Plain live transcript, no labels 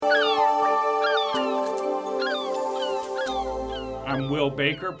I'm Will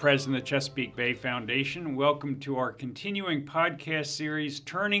Baker, President of the Chesapeake Bay Foundation. Welcome to our continuing podcast series,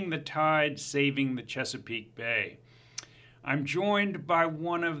 Turning the Tide, Saving the Chesapeake Bay. I'm joined by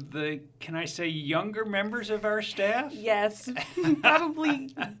one of the, can I say, younger members of our staff? Yes,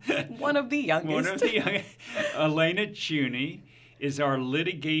 probably one of the youngest. One of the youngest. Elena Chuney is our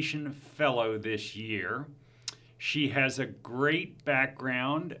litigation fellow this year. She has a great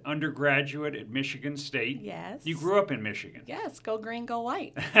background, undergraduate at Michigan State. Yes. You grew up in Michigan. Yes, go green, go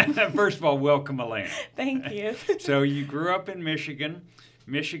white. First of all, welcome, Elena. Thank you. So you grew up in Michigan,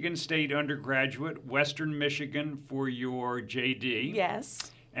 Michigan State undergraduate, Western Michigan for your JD.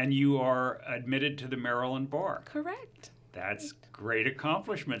 Yes. And you are admitted to the Maryland Bar. Correct. That's great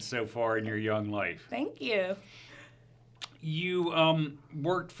accomplishment so far in your young life. Thank you. You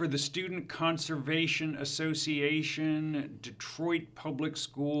worked for the Student Conservation Association, Detroit Public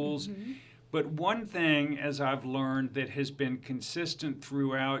Schools. Mm-hmm. But one thing, as I've learned, that has been consistent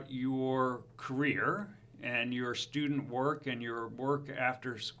throughout your career and your student work and your work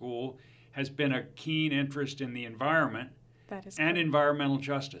after school has been a keen interest in the environment and environmental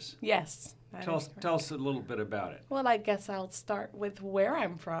justice. Yes. Tell us a little bit about it. Well, I guess I'll start with where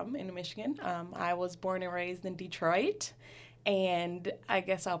I'm from in Michigan. I was born and raised in Detroit, and I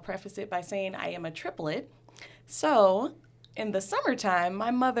guess I'll preface it by saying I am a triplet. So in the summertime, my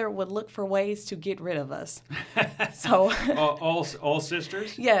mother would look for ways to get rid of us. So all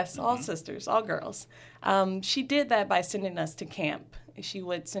sisters? Yes, all sisters, all girls. She did that by sending us to camp. She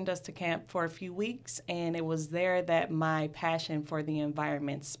would send us to camp for a few weeks, and it was there that my passion for the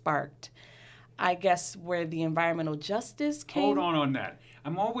environment sparked. I guess where the environmental justice came. Hold on that.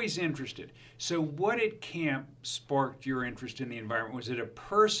 I'm always interested. So what at camp sparked your interest in the environment? Was it a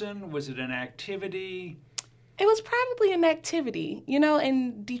person? Was it an activity? It was probably an activity. You know,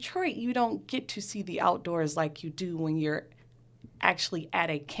 in Detroit, you don't get to see the outdoors like you do when you're actually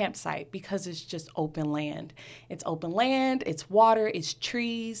at a campsite because it's just open land. It's open land, it's water, it's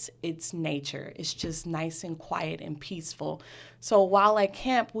trees, it's nature. It's just nice and quiet and peaceful. So while at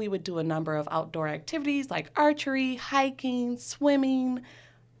camp, we would do a number of outdoor activities like archery, hiking, swimming,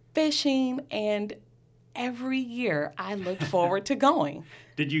 fishing, and every year I looked forward to going.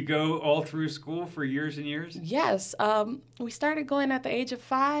 Did you go all through school for years and years? Yes. We started going at the age of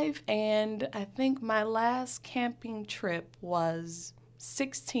 5, and I think my last camping trip was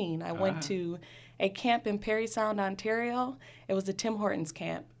 16. I went to a camp in Parry Sound, Ontario. It was the Tim Hortons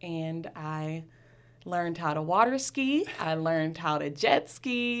camp, and I learned how to water ski. I learned how to jet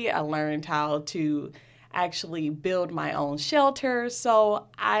ski. I learned how to actually build my own shelter. So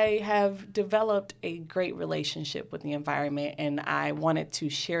I have developed a great relationship with the environment, and I wanted to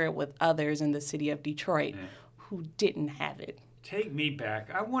share it with others in the city of Detroit who didn't have it. Take me back.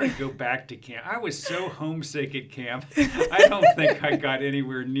 I want to go back to camp. I was so homesick at camp. I don't think I got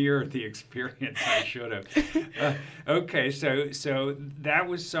anywhere near the experience I should have. Okay, so that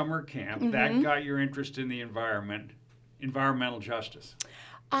was summer camp. Mm-hmm. That got your interest in the environment, environmental justice.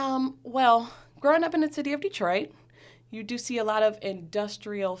 Well, growing up in the city of Detroit, you do see a lot of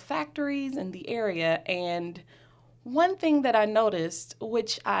industrial factories in the area. And one thing that I noticed,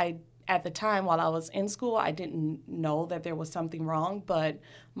 which at the time while I was in school, I didn't know that there was something wrong, but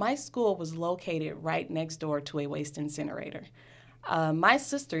my school was located right next door to a waste incinerator. My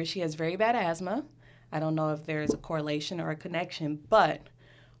sister, she has very bad asthma. I don't know if there's a correlation or a connection, but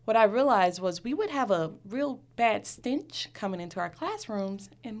what I realized was we would have a real bad stench coming into our classrooms,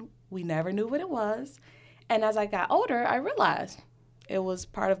 and we never knew what it was. And as I got older, I realized it was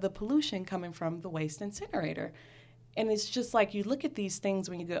part of the pollution coming from the waste incinerator. And it's just like you look at these things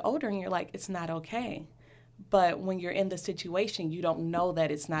when you get older and you're like, it's not okay. But when you're in the situation, you don't know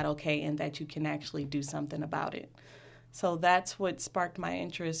that it's not okay and that you can actually do something about it. So that's what sparked my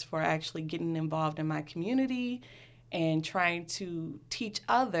interest for actually getting involved in my community and trying to teach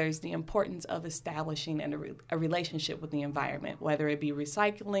others the importance of establishing a relationship with the environment, whether it be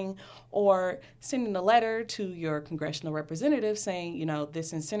recycling or sending a letter to your congressional representative saying, you know,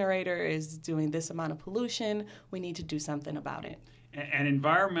 this incinerator is doing this amount of pollution. We need to do something about it. And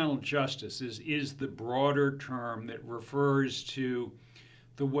environmental justice is the broader term that refers to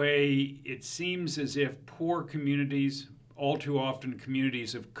the way it seems as if poor communities, all too often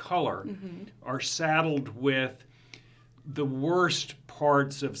communities of color, are saddled with the worst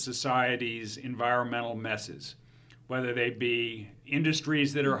parts of society's environmental messes, whether they be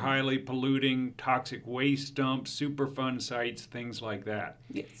industries that are highly polluting, toxic waste dumps, Superfund sites, things like that.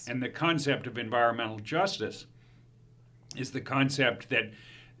 Yes. And the concept of environmental justice is the concept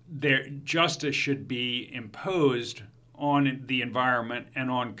that justice should be imposed on the environment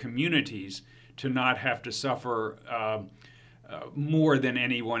and on communities to not have to suffer more than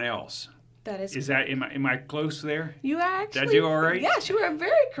anyone else. That Is that am I close there? You are actually. Did I do all right? Yes, you are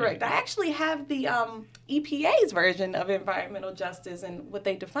very correct. I actually have the EPA's version of environmental justice and what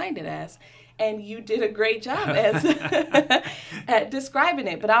they defined it as, and you did a great job as at describing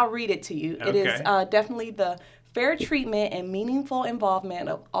it. But I'll read it to you. It is definitely the fair treatment and meaningful involvement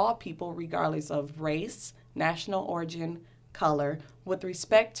of all people, regardless of race, national origin, color, with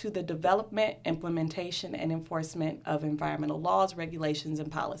respect to the development, implementation, and enforcement of environmental laws, regulations, and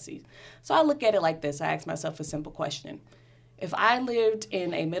policies. So I look at it like this. I ask myself a simple question. If I lived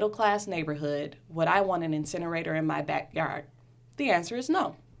in a middle-class neighborhood, would I want an incinerator in my backyard? The answer is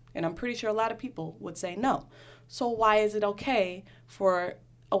no. And I'm pretty sure a lot of people would say no. So why is it okay for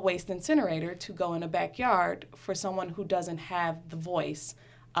a waste incinerator to go in a backyard for someone who doesn't have the voice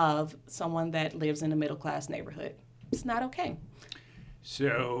of someone that lives in a middle-class neighborhood? It's not okay.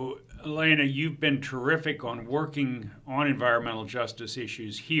 So, Elena, you've been terrific on working on environmental justice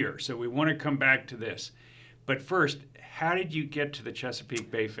issues here. So we want to come back to this. But first, how did you get to the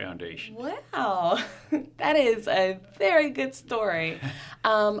Chesapeake Bay Foundation? Wow, that is a very good story.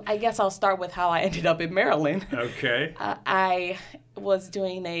 I guess I'll start with how I ended up in Maryland. Okay. I was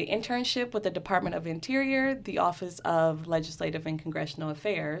doing an internship with the Department of Interior, the Office of Legislative and Congressional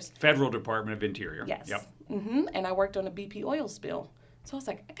Affairs. Federal Department of Interior. Yes. Yep. And I worked on a BP oil spill. So I was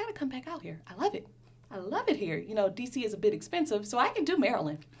like, I got to come back out here. I love it. I love it here. You know, D.C. is a bit expensive, so I can do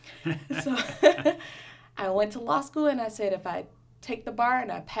Maryland. So I went to law school, and I said, if I take the bar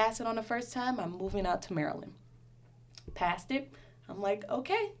and I pass it on the first time, I'm moving out to Maryland. Passed it. I'm like,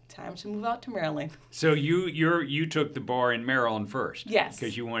 okay, time to move out to Maryland. So you took the bar in Maryland first? Yes.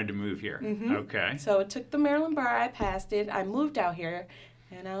 Because you wanted to move here. Mm-hmm. Okay. So I took the Maryland bar, I passed it, I moved out here,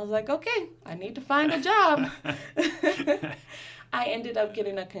 and I was like, okay, I need to find a job. I ended up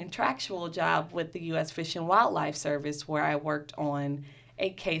getting a contractual job with the U.S. Fish and Wildlife Service, where I worked on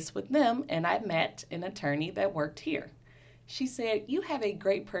a case with them, and I met an attorney that worked here. She said, you have a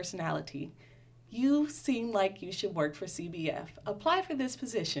great personality. You seem like you should work for CBF. Apply for this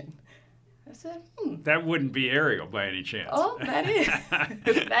position. I said, That wouldn't be Ariel by any chance. Oh, that is.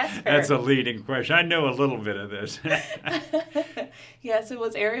 That's her. That's a leading question. I know a little bit of this. Yes, it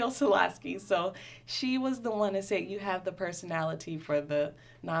was Ariel Solaski. So she was the one that said, you have the personality for the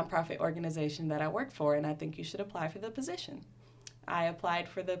nonprofit organization that I work for, and I think you should apply for the position. I applied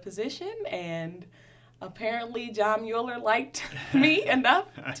for the position, and apparently John Mueller liked me enough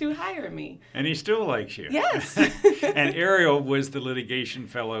to hire me. And he still likes you. Yes. And Ariel was the litigation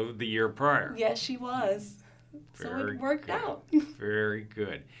fellow the year prior. Yes, she was. So it worked out. Very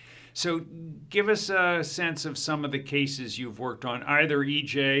good. So give us a sense of some of the cases you've worked on, either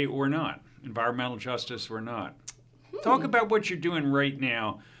EJ or not, environmental justice or not. Talk about what you're doing right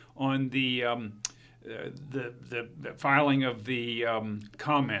now on the filing of the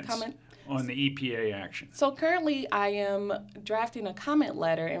comments on the EPA action. So currently I am drafting a comment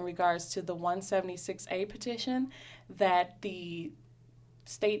letter in regards to the 176A petition that the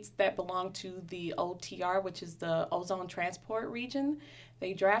states that belong to the OTR, which is the Ozone Transport Region,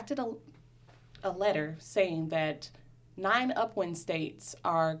 they drafted a letter saying that 9 upwind states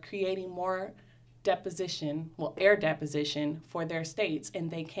are creating more air deposition for their states, and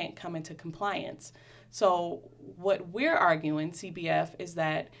they can't come into compliance. So what we're arguing, CBF, is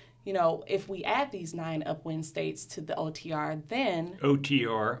that, you know, if we add these 9 upwind states to the OTR, then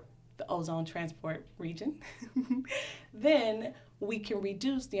OTR, the Ozone Transport Region, then we can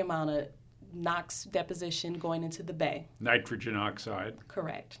reduce the amount of NOx deposition going into the bay. Nitrogen oxide.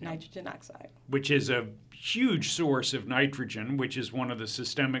 Correct, nitrogen oxide. Which is a huge source of nitrogen, which is one of the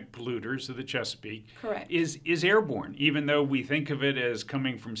systemic polluters of the Chesapeake. Correct. Is airborne, even though we think of it as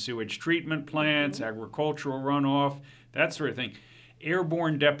coming from sewage treatment plants, agricultural runoff, that sort of thing.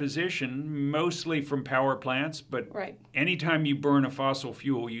 Airborne deposition, mostly from power plants, but anytime you burn a fossil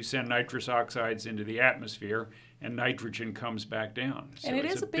fuel, you send nitrous oxides into the atmosphere, and nitrogen comes back down. So and it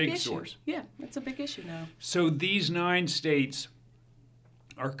is a big issue. Source. Yeah, it's a big issue now. So these 9 states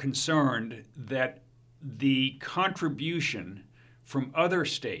are concerned that the contribution from other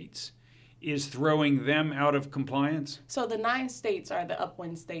states is throwing them out of compliance? So the 9 states are the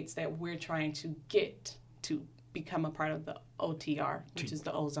upwind states that we're trying to get to become a part of the OTR, which is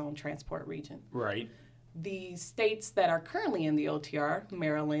the Ozone Transport Region. Right. The states that are currently in the OTR,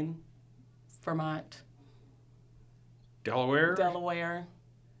 Maryland, Vermont, Delaware,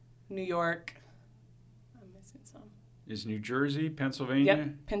 New York. I'm missing some. Is New Jersey, Pennsylvania? Yep,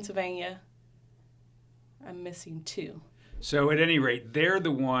 Pennsylvania. I'm missing 2. So at any rate, they're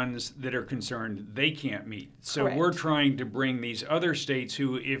the ones that are concerned they can't meet. So Correct. we're trying to bring these other states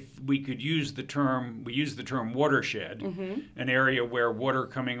who, if we could use the term, we use the term watershed, an area where water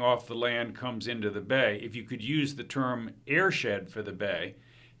coming off the land comes into the bay. If you could use the term airshed for the bay,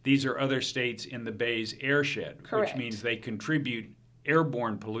 these are other states in the bay's airshed, Correct. which means they contribute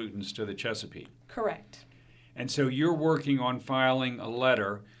airborne pollutants to the Chesapeake. Correct. And so you're working on filing a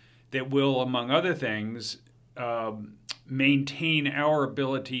letter that will, among other things, maintain our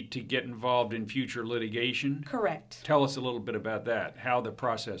ability to get involved in future litigation. Correct. Tell us a little bit about that, how the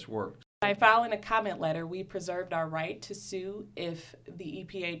process works. By filing a comment letter, we preserved our right to sue if the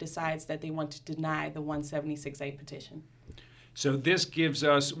EPA decides that they want to deny the 176A petition. So this gives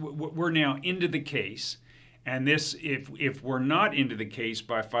us, we're now into the case, and this, if we're not into the case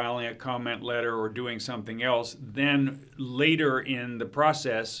by filing a comment letter or doing something else, then later in the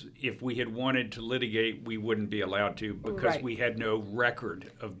process, if we had wanted to litigate, we wouldn't be allowed to because Right. we had no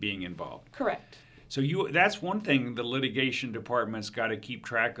record of being involved. Correct. So that's one thing the litigation department's got to keep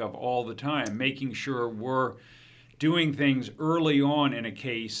track of all the time, making sure we're doing things early on in a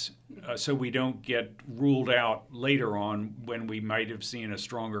case so we don't get ruled out later on when we might have seen a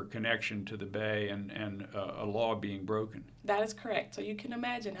stronger connection to the bay and a law being broken. That is correct. So you can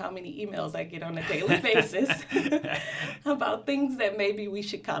imagine how many emails I get on a daily basis about things that maybe we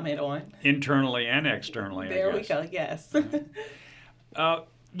should comment on. Internally and externally, There I we guess. go, yes.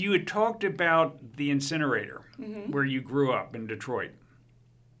 You had talked about the incinerator where you grew up in Detroit.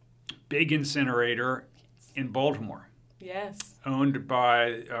 Big incinerator in Baltimore, Yes, run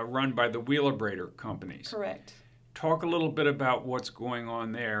by the Wheelabrator companies. correct. Talk a little bit about what's going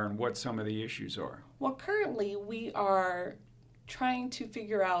on there and what some of the issues are. Well, currently we are trying to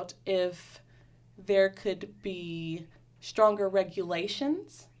figure out if there could be stronger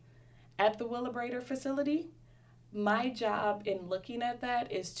regulations at the Wheelabrator facility. My job in looking at that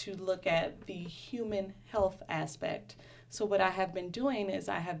is to look at the human health aspect. So what I have been doing is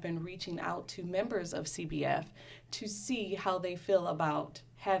I have been reaching out to members of CBF to see how they feel about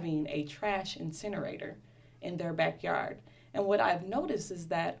having a trash incinerator in their backyard. And what I've noticed is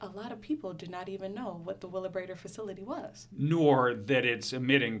that a lot of people did not even know what the Wheelabrator facility was. Nor that it's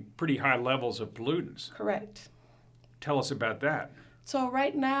emitting pretty high levels of pollutants. Correct. Tell us about that. So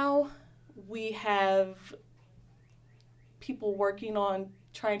right now we have people working on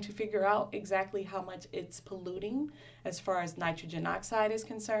trying to figure out exactly how much it's polluting as far as nitrogen oxide is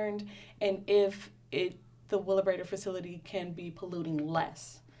concerned, and if the Wheelabrator facility can be polluting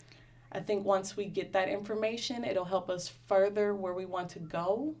less. I think once we get that information, it'll help us further where we want to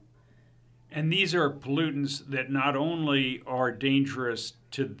go. And these are pollutants that not only are dangerous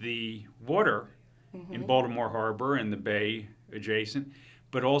to the water in Baltimore Harbor and the bay adjacent,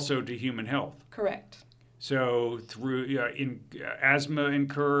 but also to human health. Correct. So asthma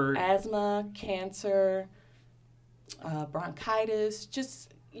incurred. Asthma, cancer, bronchitis,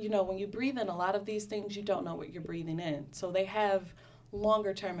 just, when you breathe in a lot of these things, you don't know what you're breathing in. So they have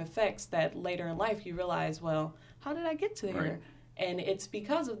longer term effects that later in life you realize, well, how did I get to there? Right. And it's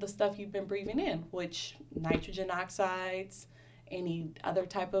because of the stuff you've been breathing in, which nitrogen oxides, any other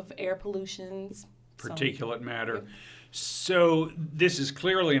type of air pollutions. Particulate matter. So this is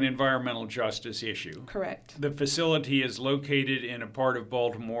clearly an environmental justice issue. Correct. The facility is located in a part of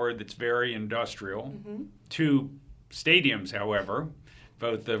Baltimore that's very industrial. Two stadiums, however,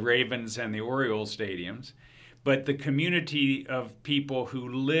 both the Ravens and the Orioles stadiums. But the community of people who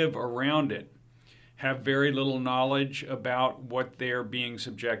live around it have very little knowledge about what they're being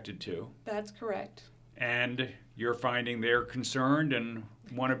subjected to. That's correct. And you're finding they're concerned and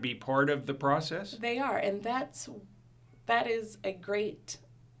want to be part of the process? They are, and that is a great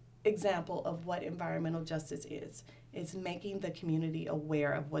example of what environmental justice is. It's making the community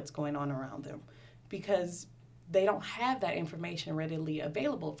aware of what's going on around them, because they don't have that information readily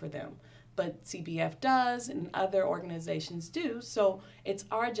available for them. But CBF does, and other organizations do, so it's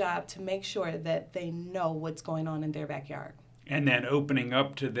our job to make sure that they know what's going on in their backyard. And then opening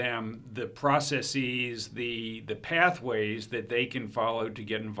up to them the processes, the pathways that they can follow to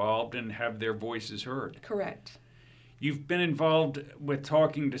get involved and have their voices heard. Correct. You've been involved with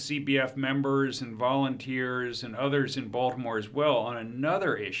talking to CBF members and volunteers and others in Baltimore as well on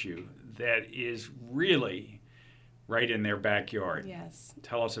another issue that is really right in their backyard. Yes.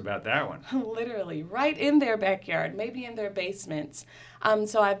 Tell us about that one. Literally, right in their backyard, maybe in their basements.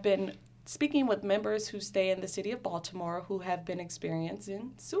 So I've been speaking with members who stay in the city of Baltimore who have been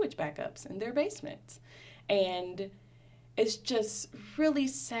experiencing sewage backups in their basements. And it's just really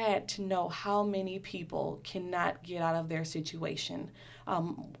sad to know how many people cannot get out of their situation.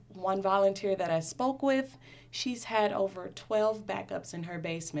 One volunteer that I spoke with, she's had over 12 backups in her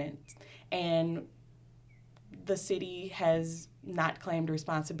basement, and the city has not claimed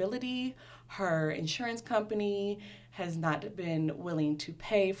responsibility. Her insurance company has not been willing to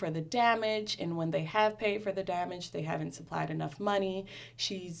pay for the damage, and when they have paid for the damage, they haven't supplied enough money.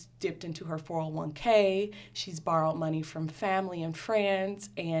 She's dipped into her 401k, she's borrowed money from family and friends,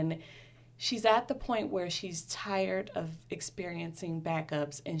 and she's at the point where she's tired of experiencing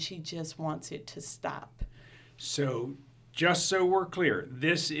backups and she just wants it to stop. So, just so we're clear,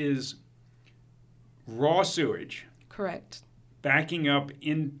 this is raw sewage. Correct. Backing up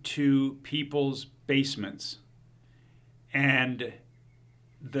into people's basements. And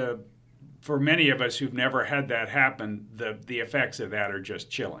for many of us who've never had that happen, the effects of that are just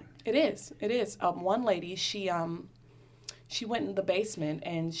chilling. It is. It is. One lady, she went in the basement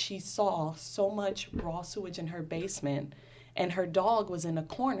and she saw so much raw sewage in her basement, and her dog was in a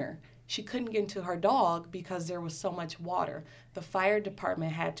corner. She couldn't get into her dog because there was so much water. The fire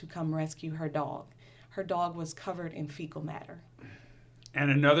department had to come rescue her dog. Her dog was covered in fecal matter.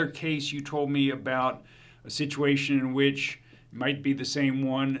 And another case you told me about, a situation in which might be the same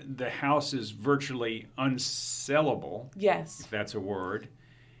one. The house is virtually unsellable. Yes. If that's a word.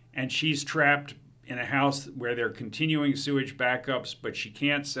 And she's trapped in a house where there are continuing sewage backups, but she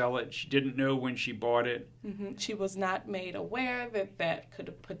can't sell it. She didn't know when she bought it. Mm-hmm. She was not made aware that that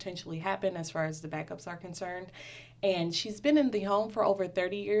could potentially happen as far as the backups are concerned. And she's been in the home for over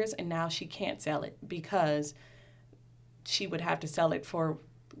 30 years, and now she can't sell it because she would have to sell it for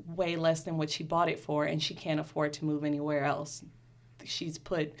way less than what she bought it for, and she can't afford to move anywhere else. She's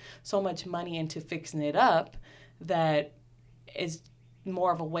put so much money into fixing it up that it's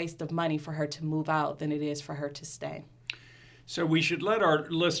more of a waste of money for her to move out than it is for her to stay. So we should let our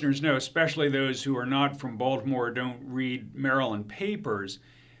listeners know, especially those who are not from Baltimore or don't read Maryland papers,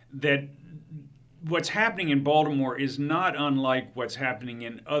 that what's happening in Baltimore is not unlike what's happening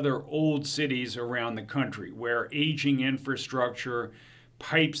in other old cities around the country, where aging infrastructure,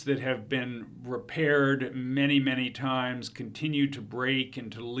 pipes that have been repaired many, many times continue to break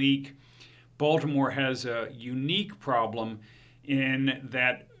and to leak. Baltimore has a unique problem in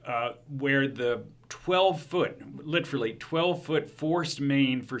that where the 12-foot, literally 12-foot forced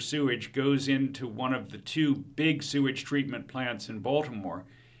main for sewage goes into one of the two big sewage treatment plants in Baltimore,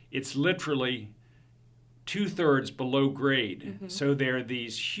 it's literally 2/3 below grade. Mm-hmm. So there are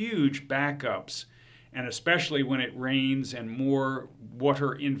these huge backups, and especially when it rains and more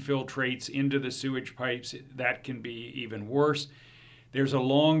water infiltrates into the sewage pipes, that can be even worse. There's a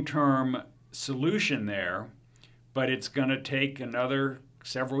long-term solution there, but it's going to take another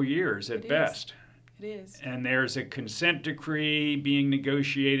several years at best. It is. And there's a consent decree being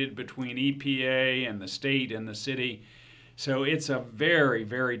negotiated between EPA and the state and the city. So it's a very,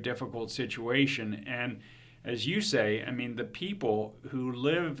 very difficult situation. And as you say, I mean, the people who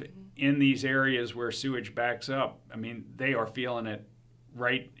live in these areas where sewage backs up, I mean, they are feeling it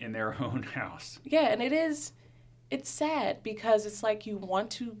right in their own house. Yeah, and it's sad because it's like you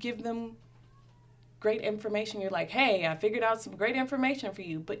want to give them great information. You're like, hey, I figured out some great information for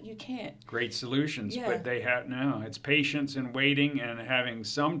you, but you can't. Great solutions, Yeah. but they have no. It's patience and waiting and having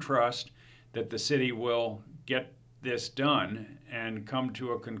some trust that the city will get this done and come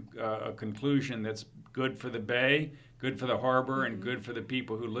to a conclusion that's good for the bay, good for the harbor, and good for the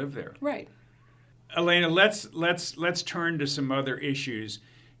people who live there. Right. Elena, let's turn to some other issues.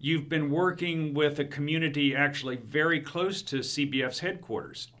 You've been working with a community actually very close to CBF's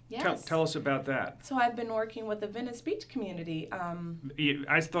headquarters. Yes. Tell us about that. So I've been working with the Venice Beach community.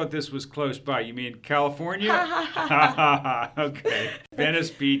 I thought this was close by. You mean California? Okay.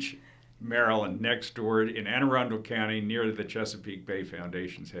 Venice Beach, Maryland, next door in Anne Arundel County, near the Chesapeake Bay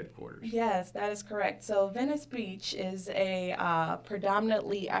Foundation's headquarters. Yes, that is correct. So Venice Beach is a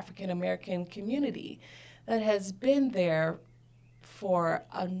predominantly African-American community that has been there for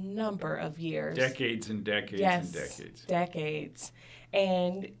a number of years. Decades and decades and decades. Decades.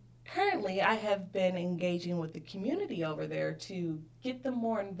 And currently, I have been engaging with the community over there to get them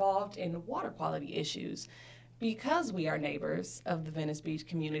more involved in water quality issues. Because we are neighbors of the Venice Beach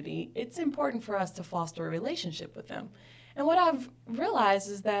community, it's important for us to foster a relationship with them. And what I've realized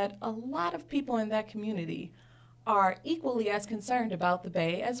is that a lot of people in that community are equally as concerned about the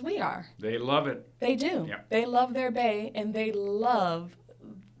bay as we are. They love it. They do. Yeah. They love their bay, and they love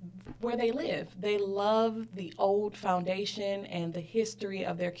where they live. They love the old foundation and the history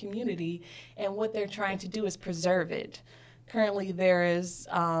of their community, and what they're trying to do is preserve it. Currently, there is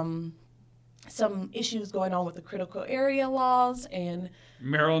some issues going on with the critical area laws and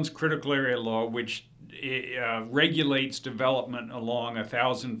Maryland's critical area law, which regulates development along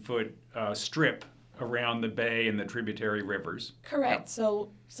 1,000-foot strip around the bay and the tributary rivers. correct.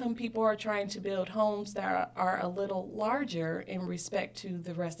 So some people are trying to build homes that are a little larger in respect to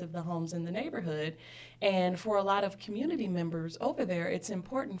the rest of the homes in the neighborhood. And for a lot of community members over there, it's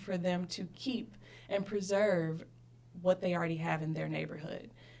important for them to keep and preserve what they already have in their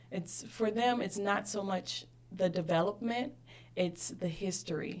neighborhood. It's for them, it's not so much the development, it's the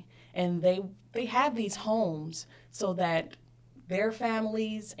history. And they have these homes so that their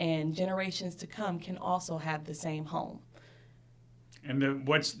families and generations to come can also have the same home. And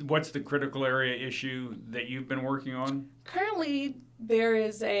what's the critical area issue that you've been working on? Currently, there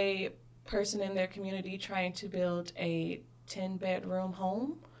is a person in their community trying to build a 10-bedroom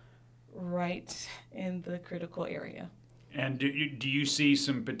home right in the critical area. And do you see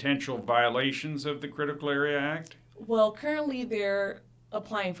some potential violations of the Critical Area Act? Well, currently they're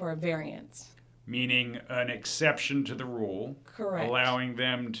applying for a variance. Meaning an exception to the rule, Correct. allowing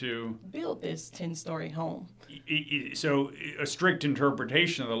them to Build this 10-story home. So a strict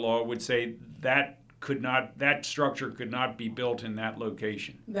interpretation of the law would say that structure could not be built in that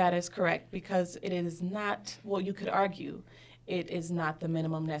location. That is correct, because it is not, well, you could argue, it is not the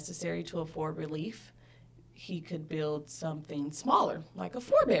minimum necessary to afford relief. He could build something smaller, like a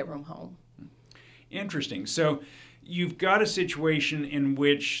 4-bedroom home. Interesting. So you've got a situation in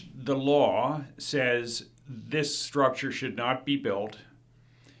which the law says this structure should not be built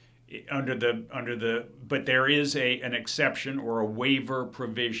but there is an exception or a waiver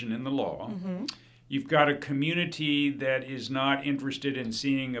provision in the law. Mm-hmm. You've got a community that is not interested in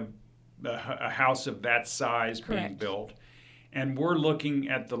seeing a house of that size Correct. being built. And we're looking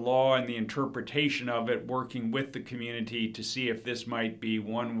at the law and the interpretation of it, working with the community to see if this might be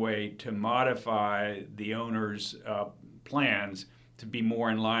one way to modify the owner's plans to be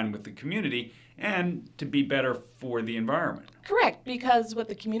more in line with the community and to be better for the environment. Correct, because what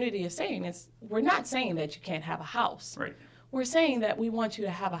the community is saying is, we're not saying that you can't have a house. Right. We're saying that we want you to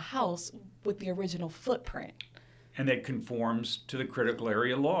have a house with the original footprint. And that conforms to the critical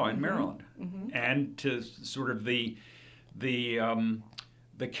area law in Maryland, and to sort of the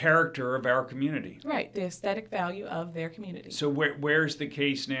character of our community. Right, the aesthetic value of their community. So where's the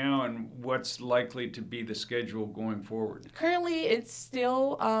case now, and what's likely to be the schedule going forward? Currently, it's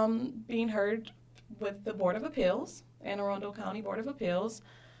still being heard with the Board of Appeals, Anne Arundel County Board of Appeals.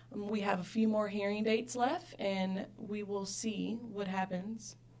 We have a few more hearing dates left, and we will see what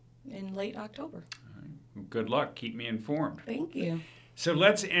happens in late October. Good luck. Keep me informed. Thank you. So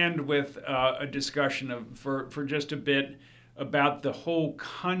let's end with a discussion for just a bit about the whole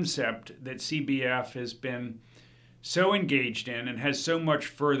concept that CBF has been so engaged in and has so much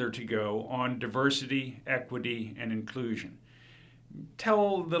further to go on diversity, equity, and inclusion.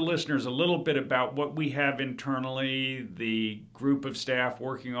 Tell the listeners a little bit about what we have internally, the group of staff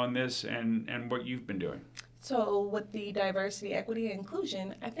working on this, and what you've been doing. So with the diversity, equity, and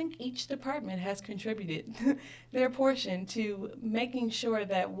inclusion, I think each department has contributed their portion to making sure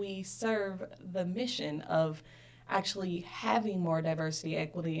that we serve the mission of actually having more diversity,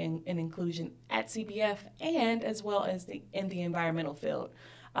 equity, and inclusion at CBF, and as well as in the environmental field.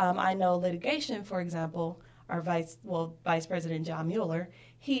 I know litigation, for example, our Vice President John Mueller,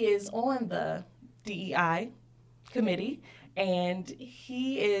 he is on the DEI committee, and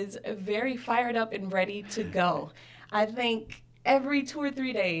he is very fired up and ready to go. I think every 2 or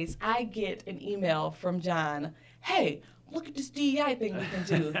 3 days, I get an email from John, hey, look at this DEI thing we can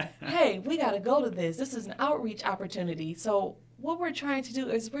do. Hey, we got to go to this. This is an outreach opportunity. So what we're trying to do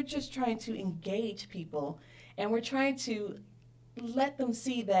is we're just trying to engage people, and we're trying to let them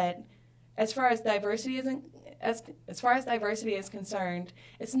see that as far as diversity is concerned,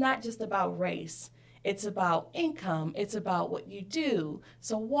 it's not just about race. It's about income. It's about what you do.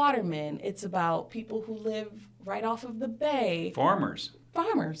 So watermen, it's about people who live right off of the bay. Farmers,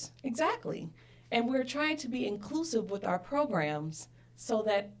 exactly. And we're trying to be inclusive with our programs so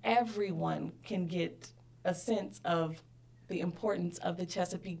that everyone can get a sense of the importance of the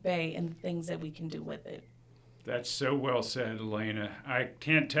Chesapeake Bay and the things that we can do with it. That's so well said, Elena. I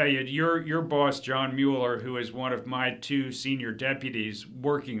can't tell you, your boss, John Mueller, who is one of my 2 senior deputies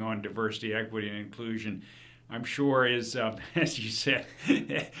working on diversity, equity, and inclusion, I'm sure is, as you said,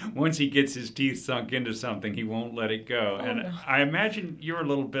 once he gets his teeth sunk into something, he won't let it go. Oh, and no. I imagine you're a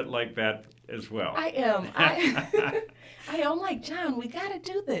little bit like that as well. I am. I'm like, John, we got to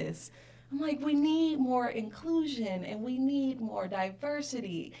do this. I'm like, we need more inclusion and we need more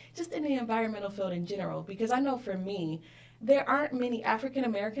diversity, just in the environmental field in general. Because I know for me, there aren't many African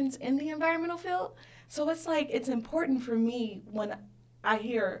Americans in the environmental field. So it's like, it's important for me when I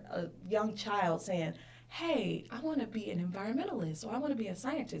hear a young child saying, hey, I want to be an environmentalist or I want to be a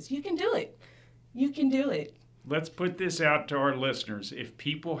scientist. You can do it. You can do it. Let's put this out to our listeners. If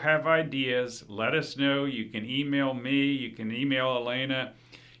people have ideas, let us know. You can email me, you can email Elena,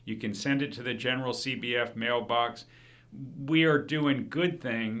 you can send it to the General CBF mailbox. We are doing good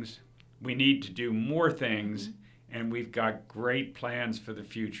things. We need to do more things, and we've got great plans for the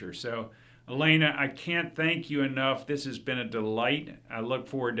future. So, Elena, I can't thank you enough. This has been a delight. I look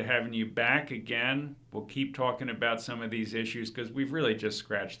forward to having you back again. We'll keep talking about some of these issues because we've really just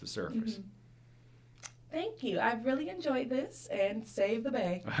scratched the surface. Thank you. I've really enjoyed this, and save the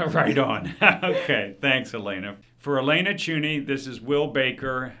Bay. Right on. Okay, thanks, Elena. For Elena Chuney, this is Will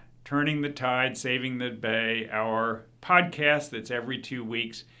Baker, Turning the Tide, Saving the Bay, our podcast that's every 2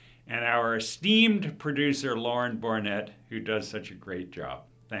 weeks, and our esteemed producer, Lauren Barnett, who does such a great job.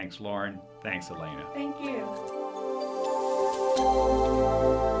 Thanks, Lauren. Thanks, Elena. Thank you.